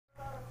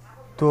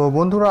তো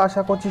বন্ধুরা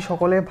আশা করছি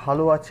সকলে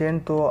ভালো আছেন।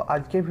 তো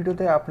আজকের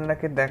ভিডিওতে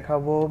আপনাকে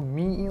দেখাবো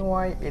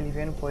MIUI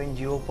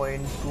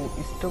 11.0.2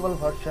 স্টেবল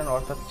ভার্সন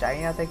অর্থাৎ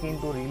চাইনাতে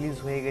কিন্তু রিলিজ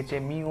হয়ে গেছে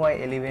MIUI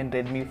 11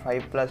 Redmi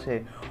 5 প্লাসে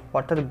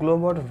অর্থাৎ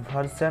গ্লোবাল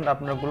ভার্সন।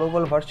 আপনার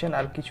গ্লোবাল ভার্সন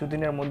আর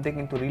কিছুদিনের মধ্যে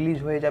কিন্তু রিলিজ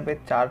হয়ে যাবে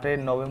 4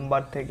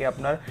 নভেম্বর থেকে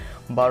আপনার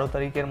 12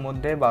 তারিখের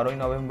মধ্যে 12ই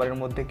নভেম্বরের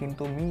মধ্যে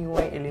কিন্তু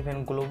MIUI 11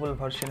 গ্লোবাল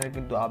ভার্সনের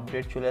কিন্তু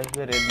আপডেট চলে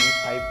আসবে Redmi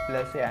 5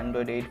 প্লাসে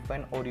অ্যান্ড্রয়েড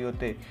 8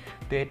 ওরিওতে।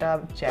 তো এটা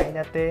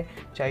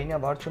চাইনা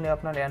ভার্সনে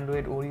আপনার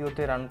অ্যান্ড্রয়েড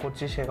ওরিওতে রান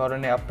করছে, সে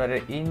কারণে আপনার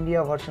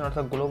ইন্ডিয়া ভার্সন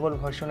অর্থাৎ গ্লোবাল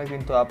ভার্সনে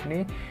কিন্তু আপনি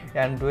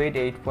অ্যান্ড্রয়েড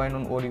 8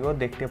 ওরিও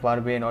দেখতে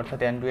পারবেন, অর্থাৎ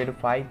অ্যান্ড্রয়েড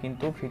 5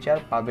 কিন্তু ফিচার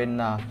পাবেন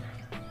না।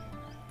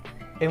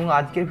 এবং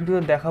আজকের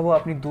ভিডিওতে দেখাবো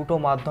আপনি দুটো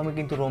মাধ্যমে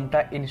কিন্তু রোমটা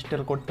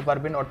ইনস্টল করতে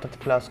পারবেন অর্থাৎ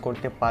ফ্ল্যাশ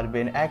করতে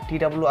পারবেন, এক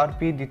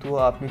TWRP, দ্বিতীয়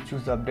আপনি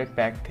চুজ আপডেট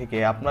প্যাক থেকে।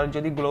 আপনার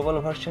যদি গ্লোবাল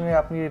ভার্সনে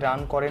আপনি রান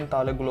করেন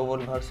তাহলে গ্লোবাল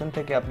ভার্সন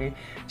থেকে আপনি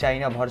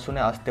চাইনা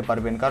ভার্সনে আসতে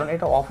পারবেন, কারণ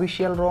এটা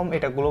অফিসিয়াল রোম,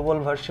 এটা গ্লোবাল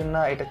ভার্সন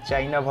না, এটা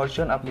চাইনা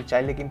ভার্সন। আপনি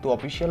চাইলে কিন্তু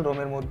অফিসিয়াল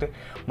রোমের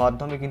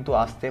মাধ্যমে কিন্তু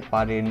আসতে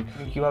পারেন।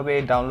 কিভাবে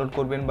ডাউনলোড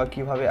করবেন বা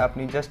কিভাবে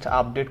আপনি জাস্ট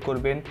আপডেট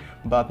করবেন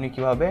বা আপনি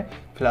কিভাবে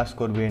ফ্ল্যাশ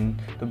করবেন,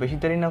 তো বেশি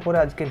দেরি না করে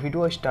আজকের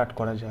ভিডিও স্টার্ট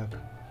করা যাক।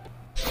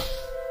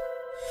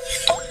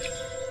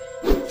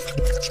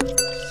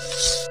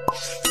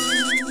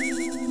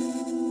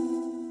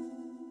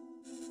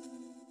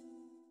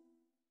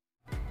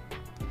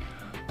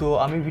 তো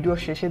আমি ভিডিও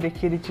শেষে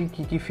দেখিয়ে দিচ্ছি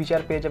কি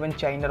ফিচার পেয়ে যাবেন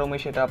চাইনা রোমে,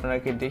 সেটা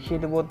আপনাকে দেখিয়ে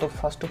দেবো। তো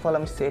ফার্স্ট অফ অল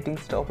আমি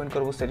সেটিংসটা ওপেন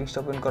করবো, সেটিংসটা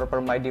ওপেন করার পর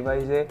মাই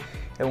ডিভাইসে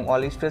এবং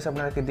অল স্পেস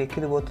আপনাকে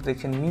দেখিয়ে দেবো। তো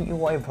দেখছেন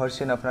MIUI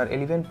ভার্সন আপনার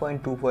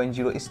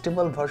 11.2.0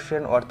 স্টেবল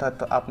ভার্সন অর্থাৎ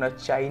আপনার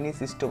Chinese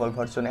stable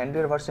version,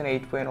 Android version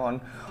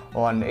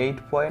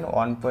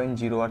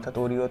 8.1.0 অর্থাৎ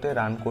ওরিওতে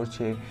রান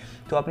করছে।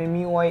 তো আপনি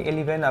MIUI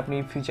 11 আপনি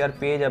ফিচার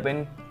পেয়ে যাবেন,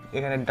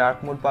 এখানে ডার্ক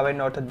মোড পাবেন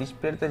না, অর্থাৎ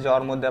ডিসপ্লেতে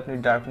যাওয়ার মধ্যে আপনি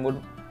ডার্ক মোড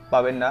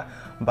পাবেন না,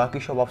 বাকি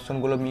সব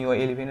অপশনগুলো MIUI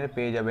 11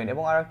 পেয়ে যাবেন।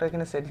 এবং আরেকটা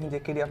এখানে সেটিং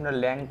দেখিয়ে দিই, আপনার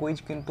ল্যাঙ্গুয়েজ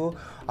কিন্তু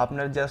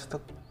আপনার জাস্ট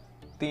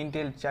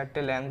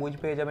 3-4টে ল্যাঙ্গুয়েজ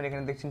পেয়ে যাবেন।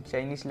 এখানে দেখছেন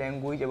চাইনিজ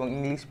ল্যাঙ্গুয়েজ এবং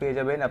ইংলিশ পেয়ে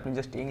যাবেন। আপনি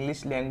জাস্ট ইংলিশ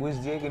ল্যাঙ্গুয়েজ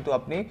দিয়ে কিন্তু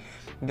আপনি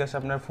জাস্ট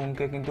আপনার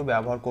ফোনকে কিন্তু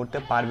ব্যবহার করতে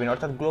পারবেন,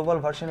 অর্থাৎ গ্লোবাল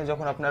ভার্সনে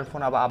যখন আপনার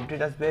ফোন আবার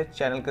আপডেট আসবে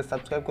চ্যানেলকে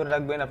সাবস্ক্রাইব করে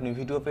রাখবেন, আপনি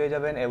ভিডিও পেয়ে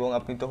যাবেন এবং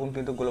আপনি তখন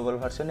কিন্তু গ্লোবাল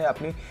ভার্সনে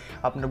আপনি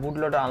আপনার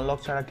বুটলোডার আনলক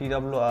ছাড়া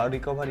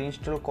রিকভারি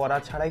ইনস্টল করা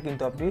ছাড়াই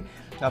কিন্তু আপনি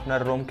আপনার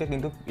রোমকে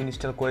কিন্তু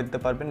ইনস্টল করে দিতে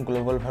পারবেন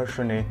গ্লোবাল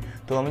ভার্সনে।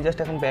 তো আমি জাস্ট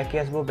এখন ব্যাকে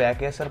আসবো,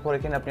 ব্যাকে আসার পর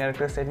এখানে আপনি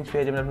আরেকটা সেটিংস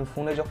পেয়ে যাবেন। আপনি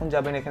ফোনে যখন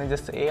যাবেন এখানে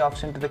জাস্ট এই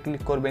অপশনটাতে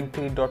ক্লিক করবেন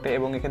 3 ডটে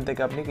এবং এখান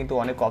থেকে আপনি কিন্তু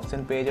অনেক অপশন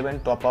পেয়ে যাবেন,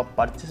 top up,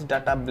 purchase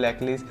data,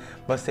 blacklist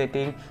বা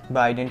সেটিং বা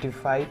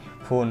আইডেন্টিফাই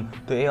ফোন।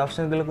 তো এই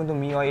অপশনগুলো কিন্তু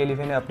MIUI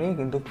 11 আপনি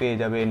কিন্তু পেয়ে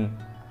যাবেন।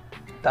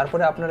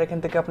 তারপরে আপনার এখান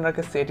থেকে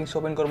আপনাকে সেটিংস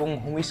ওপেন করবো এবং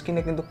হোম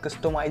স্ক্রিনে কিন্তু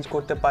কাস্টমাইজ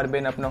করতে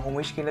পারবেন। আপনার হোম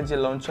স্ক্রিনের যে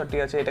লঞ্চারটি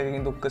আছে এটাকে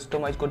কিন্তু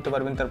কাস্টমাইজ করতে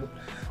পারবেন। তার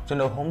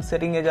জন্য হোম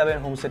সেটিংয়ে যাবেন,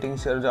 হোম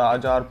সেটিংসে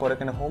যাওয়ার পর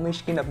এখানে হোম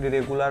স্ক্রিন আপনি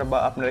রেগুলার বা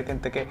আপনার এখান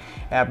থেকে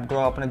অ্যাপ ড্র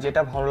আপনার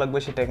যেটা ভালো লাগবে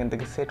সেটা এখান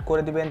থেকে সেট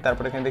করে দিবেন।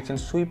 তারপর এখানে দেখছেন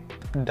সুইপ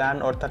ডান,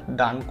 অর্থাৎ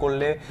ডান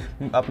করলে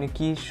আপনি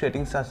কি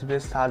সেটিংস আসবে,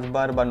 সার্চ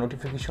বার বা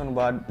নোটিফিকেশন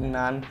বা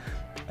নান,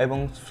 এবং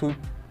সুইপ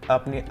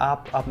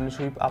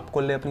সুইপ আপ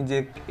করলে আপনি যে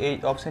এই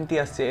অপশানটি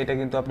আসছে এটা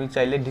কিন্তু আপনি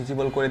চাইলে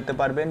ডিসেবল করে দিতে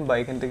পারবেন বা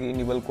এখান থেকে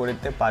ইনেবল করে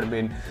দিতে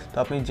পারবেন। তো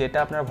আপনি যেটা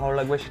আপনার ভালো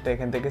লাগবে সেটা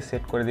এখান থেকে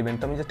সেট করে দিবেন।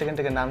 তো আমি জাস্ট এখান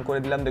থেকে নাম করে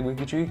দিলাম, দেখবেন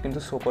কিছুই কিন্তু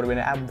শো করবে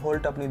না। অ্যাপ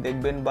ভোল্ট আপনি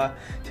দেখবেন বা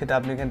সেটা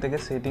আপনি এখান থেকে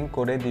সেটিং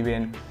করে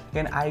দিবেন।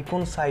 এখানে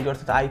আইকন সাইজ,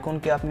 অর্থাৎ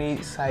আইকনকে আপনি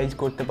সাইজ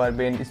করতে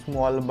পারবেন,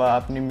 স্মল বা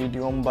আপনি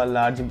মিডিয়াম বা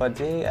লার্জ বা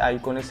যে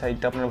আইকনের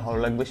সাইজটা আপনার ভালো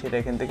লাগবে সেটা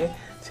এখান থেকে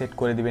সেট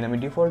করে দিবেন। আমি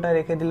ডিফল্টটা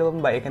রেখে দিলাম।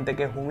 বা এখান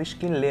থেকে হোম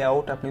স্ক্রিন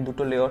লেআউট আপনি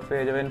দুটো লেআউট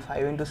পেয়ে যাবেন,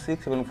 5x6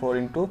 এবং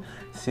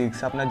 4x6।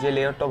 আপনার যে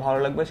লেআউটটা ভালো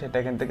লাগবে সেটা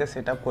এখান থেকে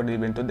সেট আপ করে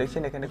দিবেন। তো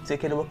দেখছেন এখানে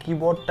চেকে দেবো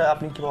কিবোর্ডটা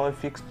আপনি কীভাবে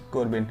ফিক্স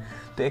করবেন।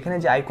 তো এখানে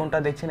যে আইকনটা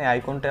দেখছেন এই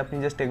আইকনটা আপনি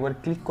জাস্ট একবার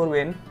ক্লিক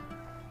করবেন।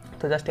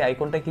 তো জাস্ট এই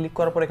আইকনটা ক্লিক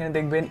করার পর এখানে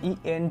দেখবেন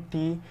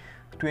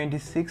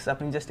ENT26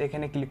 আপনি জাস্ট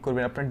এখানে ক্লিক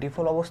করবেন। আপনার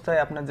ডিফল্ট অবস্থায়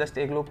আপনার জাস্ট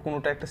এগুলো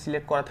কোনোটা একটা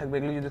সিলেক্ট করা থাকবে,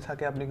 এগুলো যদি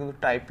থাকে আপনি কিন্তু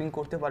টাইপিং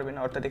করতে পারবেন,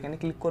 অর্থাৎ এখানে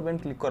ক্লিক করবেন।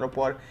 ক্লিক করার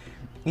পর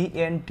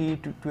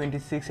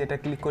ENT26 এটা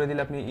ক্লিক করে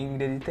দিলে আপনি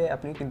ইংরেজিতে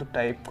আপনি কিন্তু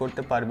টাইপ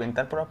করতে পারবেন।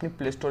 তারপর আপনি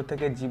প্লে স্টোর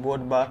থেকে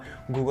জিবোর্ড বা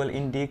গুগল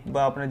ইন্ডিক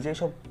বা আপনার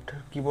যেসব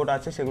কিবোর্ড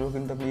আছে সেগুলো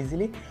কিন্তু আপনি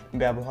ইজিলি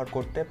ব্যবহার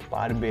করতে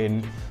পারবেন।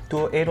 তো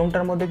এই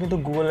রোমটার মধ্যে কিন্তু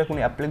গুগলের কোনো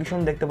অ্যাপ্লিকেশন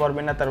দেখতে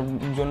পারবেন না, তার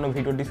জন্য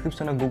ভিডিও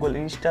ডিসক্রিপশনে গুগল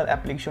ইনস্টল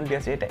অ্যাপ্লিকেশনটি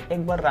আছে, এটা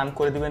একবার রান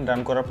করে দেবেন।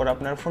 রান করার পর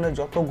আপনার ফোনে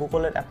যত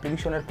গুগলের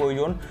অ্যাপ্লিকেশনের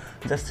প্রয়োজন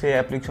জাস্ট সেই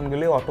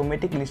অ্যাপ্লিকেশনগুলি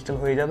অটোমেটিক ইনস্টল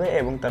হয়ে যাবে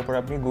এবং তারপর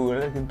আপনি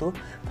গুগলের কিন্তু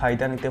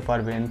ফায়দা নিতে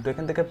পারবেন। তো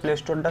এখান থেকে প্লে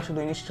স্টোরটা শুধু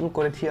ইনস্টল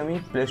করেছি আমি,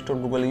 প্লে স্টোর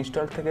গুগল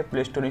ইনস্টল থেকে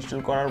প্লে স্টোর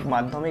ইনস্টল করার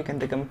মাধ্যমে এখান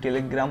থেকে আমি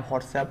টেলিগ্রাম,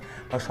 হোয়াটসঅ্যাপ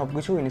বা সব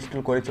কিছু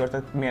ইনস্টল করেছি,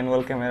 অর্থাৎ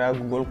ম্যানুয়াল ক্যামেরা,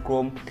 গুগল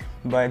ক্রোম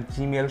বা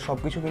জিমেল সব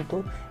কিছু কিন্তু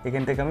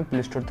এখান থেকে আমি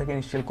প্লে স্টোর থেকে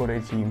ইনস্টল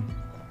করেছি।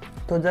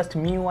 তো তো জাস্ট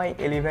MIUI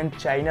 11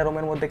 চাইনা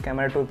রোমের মধ্যে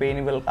ক্যামেরা টু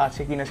এনেবল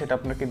আছে কিনা সেটা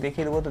আপনাকে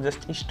দেখিয়ে দেবো। তো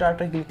জাস্ট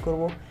স্টার্টে ক্লিক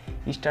করবো।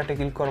 স্টার্টে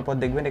ক্লিক করার পর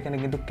দেখবেন এখানে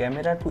কিন্তু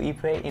ক্যামেরা টু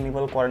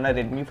এনেবল করে না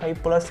Redmi 5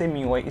 Plus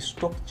MIUI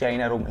স্টক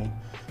চাইনা রোমে।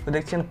 তো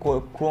দেখছেন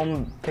ক্রোম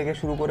থেকে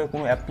শুরু করে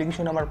কোনো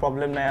অ্যাপ্লিকেশন আমার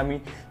প্রবলেম নাই, আমি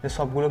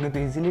সবগুলো কিন্তু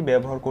ইজিলি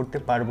ব্যবহার করতে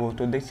পারবো।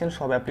 তো দেখছেন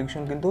সব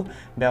অ্যাপ্লিকেশন কিন্তু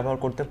ব্যবহার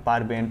করতে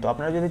পারবেন। তো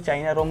আপনারা যদি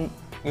চাইনা রোম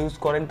ইউজ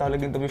করেন তাহলে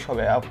কিন্তু আপনি সব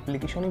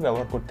অ্যাপ্লিকেশনই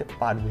ব্যবহার করতে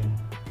পারবেন।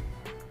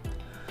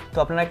 তো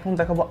আপনারা এখন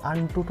দেখাবো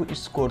AnTuTu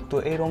স্কোর। তো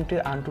এই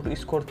রোমটির AnTuTu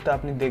স্কোরটা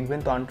আপনি দেখবেন।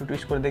 তো AnTuTu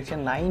স্কোর দেখছেন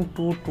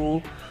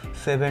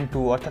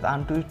 92272, অর্থাৎ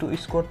AnTuTu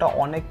স্কোরটা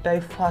অনেকটাই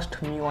ফাস্ট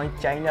MIUI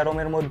চাইনা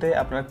রোমের মধ্যে।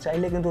 আপনারা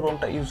চাইলে কিন্তু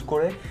রোমটা ইউজ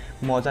করে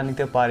মজা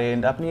নিতে পারেন।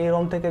 আপনি এই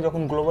রোম থেকে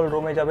যখন গ্লোবাল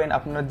রোমে যাবেন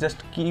আপনার জাস্ট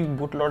কি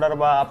বুট লোডার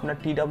বা আপনার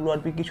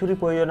TWRP কিছুরই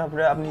প্রয়োজন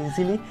হবে, আপনি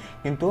ইজিলি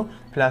কিন্তু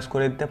ফ্ল্যাশ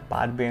করে দিতে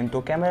পারবেন। তো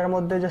ক্যামেরার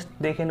মধ্যে জাস্ট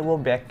দেখে নেবো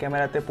ব্যাক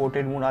ক্যামেরাতে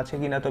পোর্ট্রেট মোড আছে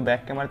কিনা। তো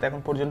ব্যাক ক্যামেরাতে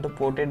এখন পর্যন্ত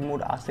পোর্ট্রেট মোড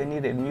আসেনি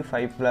Redmi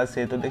 5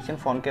 Plus-এ। তো দেখছেন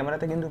ফ্রন্ট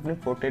ক্যামেরাতে কিন্তু আপনি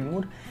পোর্ট্রেট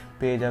মোড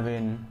পেয়ে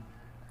যাবেন।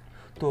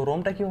 তো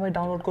রোমটা কীভাবে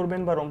ডাউনলোড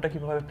করবেন বা রোমটা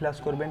কীভাবে ফ্ল্যাশ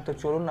করবেন, তো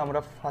চলুন আমরা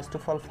first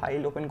of all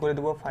file open করে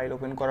দেবো। ফাইল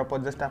ওপেন করার পর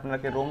জাস্ট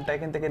আপনাকে রোমটা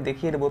এখান থেকে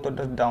দেখিয়ে দেবো। তো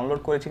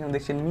ডাউনলোড করেছি এখানে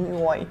দেখছেন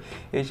MIUI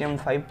HM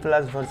 5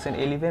 Plus version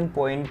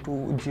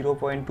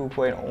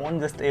 11.2.0.2.1,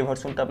 just এই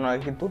ভার্সনটা আপনাকে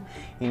কিন্তু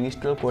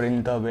ইনস্টল করে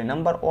নিতে হবে।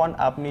 নাম্বার 1,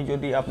 আপনি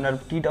যদি আপনার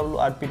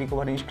TWRP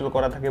রিকভারি ইনস্টল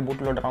করা থাকে,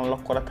 বুটলোডার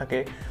আনলক করা থাকে,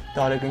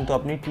 তাহলে কিন্তু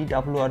আপনি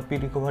TWRP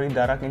রিকভারি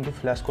দ্বারা কিন্তু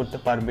ফ্ল্যাশ করতে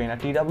পারবেন। আর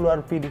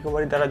TWRP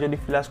রিকভারি দ্বারা যদি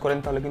ফ্ল্যাশ করেন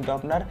তাহলে কিন্তু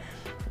আপনার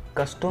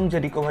কাস্টম যে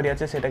রিকভারি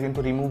আছে সেটা কিন্তু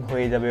রিমুভ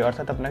হয়ে যাবে,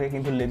 অর্থাৎ আপনাকে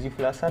কিন্তু লেজি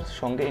ফ্ল্যাশার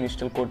সঙ্গে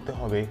ইনস্টল করতে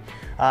হবে।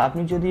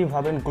 আপনি যদি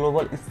ভাবেন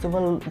গ্লোবাল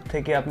স্টেবল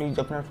থেকে আপনি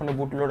আপনার ফোনে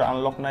বুটলোড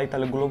আনলক নাই,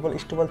 তাহলে গ্লোবাল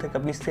স্টেবল থেকে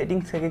আপনি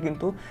সেটিংস থেকে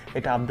কিন্তু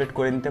এটা আপডেট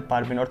করে নিতে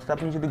পারবেন। অর্থাৎ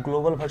আপনি যদি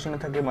গ্লোবাল ভার্সনে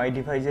থাকে মাই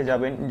ডিভাইসে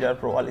যাবেন, যার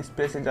পর অল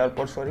স্পেসে যাওয়ার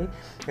পর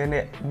এখানে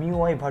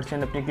MIUI ভার্সন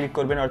আপনি ক্লিক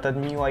করবেন, অর্থাৎ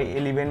MIUI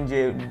 11 যে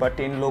বা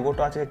 10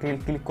 লোগোটা আছে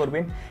ক্লিক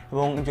করবেন।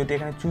 এবং যদি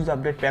এখানে চুজ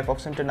আপডেট প্যাক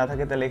অপশনটা না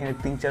থাকে তাহলে এখানে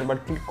 3-4 বার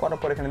ক্লিক করার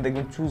পর এখানে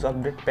দেখবেন চুজ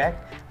আপডেট প্যাক,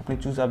 আপনি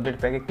চুজ আপডেট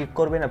প্যাকে ক্লিক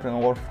করবেন। আপনি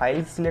আমার ফাইল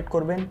সিলেক্ট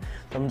করবেন।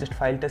 তো আমি জাস্ট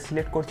ফাইলটা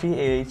সিলেক্ট করছি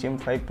HM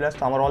 5 Plus।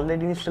 তো আমার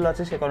অলরেডি ইনস্টল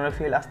আছে, সে কারণে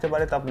ফেল আসতে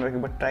পারে। তো আপনারা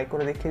একবার ট্রাই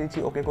করে দেখিয়ে দিচ্ছি।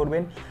 ওকে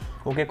করবেন।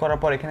 ওকে করার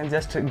পর এখানে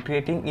জাস্ট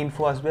গেটিং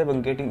ইনফো আসবে এবং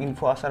গেটিং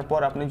ইনফো আসার পর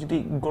আপনি যদি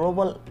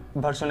গ্লোবাল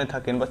ভার্সনে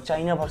থাকেন বা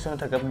চাইনা ভার্সনে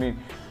থাকে, আপনি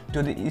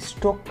যদি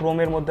স্টক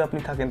রোমের মধ্যে আপনি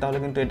থাকেন তাহলে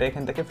কিন্তু এটা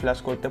এখান থেকে ফ্ল্যাশ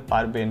করতে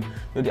পারবেন।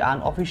 যদি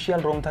আনঅফিসিয়াল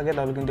রোম থাকে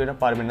তাহলে কিন্তু এটা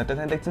পারবেন না। তো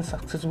এখানে দেখছেন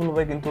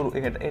সাকসেসফুলভাবে কিন্তু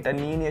এটা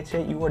নিয়ে নিয়েছে।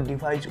 Your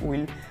device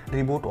will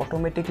reboot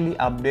automatically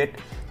update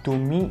two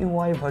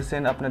MIUI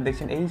version. আপনার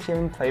দেখছেন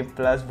HM 5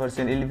 Plus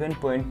ভার্সন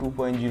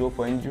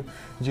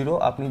 11.2.0.0।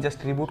 আপনি জাস্ট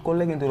রিবুট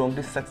করলে কিন্তু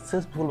রোমটি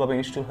সাকসেসফুলভাবে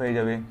ইনস্টল হয়ে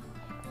যাবে।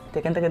 তো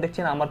এখান থেকে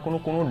দেখছেন আমার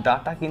কোনো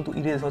ডাটা কিন্তু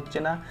ইরেজ হচ্ছে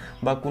না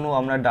বা কোনো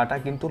আপনার ডাটা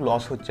কিন্তু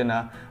লস হচ্ছে না।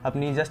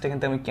 আপনি জাস্ট এখান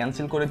থেকে আমি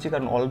ক্যান্সেল করেছি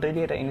কারণ অলরেডি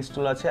এটা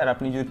ইনস্টল আছে। আর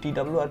আপনি যদি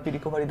TWRP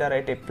রিকভারি দ্বারা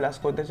এটা ফ্ল্যাশ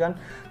করতে চান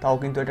তাও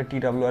কিন্তু এটা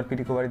TWRP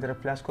রিকভারি দ্বারা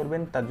ফ্ল্যাশ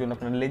করবেন। তার জন্য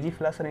আপনার লেজি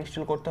ফ্ল্যাশার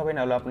ইনস্টল করতে হবে,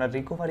 নাহলে আপনার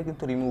রিকভারি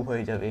কিন্তু রিমুভ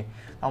হয়ে যাবে।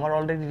 আমার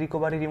অলরেডি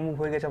রিকভারি রিমুভ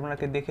হয়ে গেছে।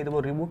 আপনাকে দেখিয়ে দেবো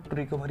রিবুট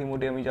রিকভারি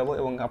মোডে আমি যাব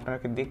এবং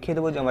আপনাকে দেখিয়ে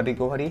দেবো যে আমার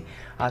রিকভারি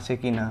আছে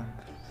কি না।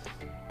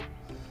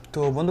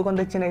 তো বন্ধুগণ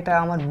দেখছেন এটা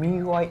আমার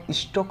MIUI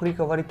স্টক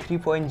রিকভারি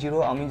 3.0।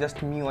 আমি জাস্ট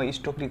MIUI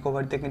স্টক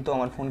রিকভারিতে কিন্তু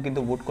আমার ফোন কিন্তু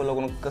বুট করলো,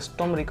 কোনো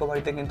কাস্টম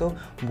রিকভারিতে কিন্তু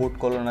বুট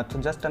করলো না। তো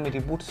জাস্ট আমি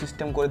রিবুট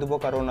সিস্টেম করে দেবো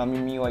কারণ আমি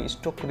MIUI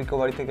স্টক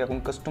রিকভারি থেকে এখন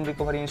কাস্টম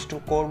রিকভারি ইনস্টল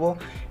করব।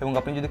 এবং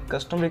আপনি যদি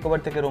কাস্টম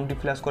রিকভারি থেকে রোমটি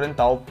ফ্ল্যাশ করেন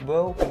তাও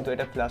কিন্তু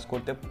এটা ফ্ল্যাশ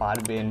করতে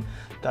পারবেন।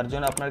 তার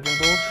জন্য আপনার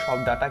কিন্তু সব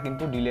ডাটা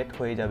কিন্তু ডিলিট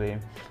হয়ে যাবে।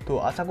 তো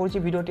আশা করছি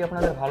ভিডিওটি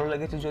আপনাদের ভালো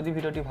লেগেছে। যদি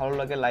ভিডিওটি ভালো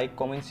লাগে লাইক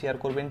কমেন্ট শেয়ার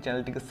করবেন,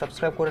 চ্যানেলটিকে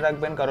সাবস্ক্রাইব করে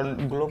রাখবেন কারণ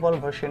গ্লোবাল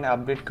ভার্সনে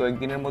আপডেট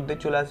কয়েকদিনের মধ্যে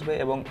চলে আসবে।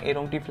 এবং এই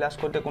রোমটি ফ্ল্যাশ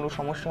করতে কোনো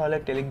সমস্যা হলে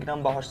টেলিগ্রাম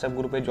বা হোয়াটসঅ্যাপ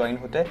গ্রুপে জয়েন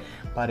হতে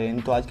পারেন।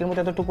 তো আজকের মতো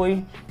এতটুকুই,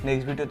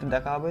 নেক্সট ভিডিওতে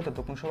দেখা হবে।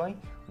 ততক্ষণ সবাই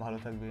ভালো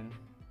থাকবেন।